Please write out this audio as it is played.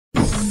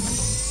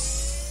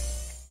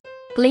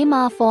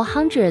Blma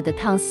 400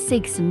 tons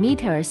 6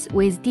 meters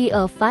with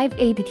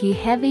DA58T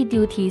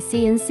heavy-duty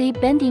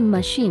CNC bending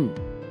machine.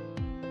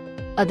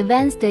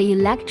 Advanced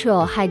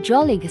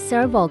electro-hydraulic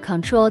servo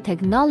control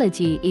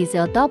technology is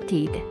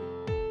adopted.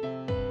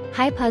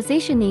 High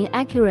positioning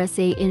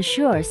accuracy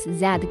ensures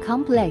that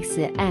complex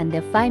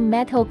and fine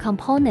metal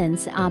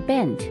components are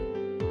bent.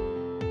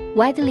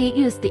 Widely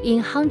used in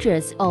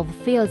hundreds of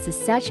fields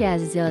such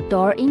as the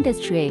door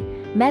industry,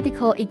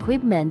 medical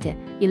equipment,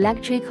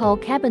 electrical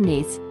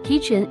cabinets,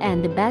 kitchen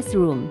and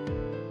bathroom.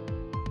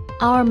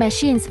 Our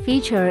machines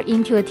feature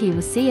intuitive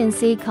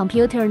CNC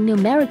computer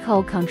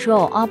numerical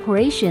control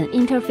operation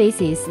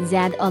interfaces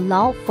that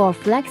allow for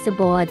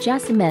flexible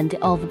adjustment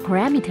of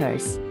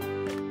parameters.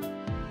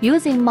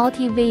 Using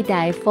multi-V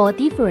die for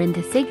different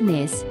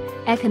thickness,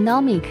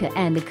 economic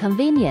and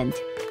convenient.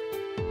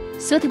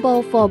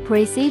 Suitable for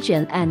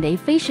precision and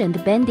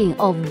efficient bending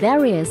of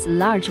various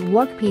large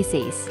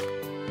workpieces.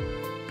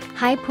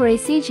 High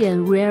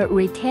precision rear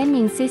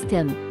retaining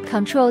system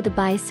controlled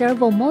by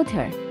servo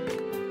motor.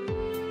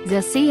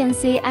 The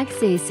CNC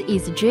axis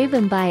is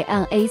driven by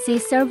an AC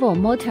servo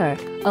motor,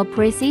 a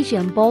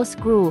precision ball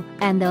screw,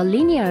 and a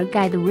linear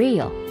guide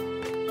rail.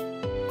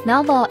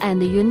 Novel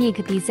and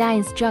unique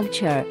design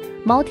structure,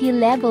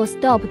 multi-level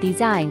stop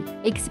design,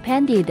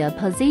 expanded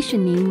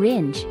positioning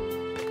range.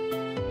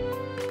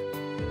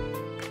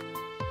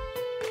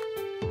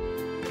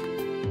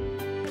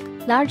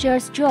 Larger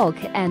stroke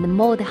and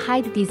mold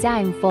height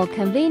design for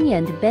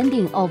convenient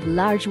bending of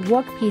large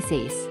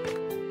workpieces.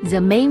 The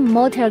main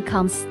motor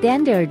comes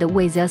standard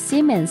with a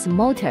Siemens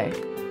motor.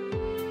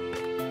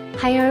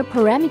 Higher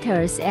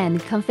parameters and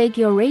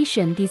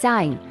configuration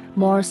design,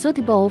 more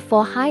suitable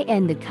for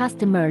high-end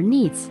customer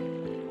needs.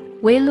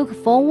 We look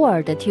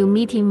forward to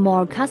meeting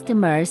more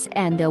customers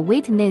and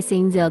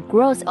witnessing the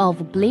growth of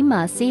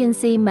Blma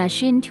CNC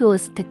machine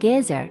tools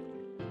together.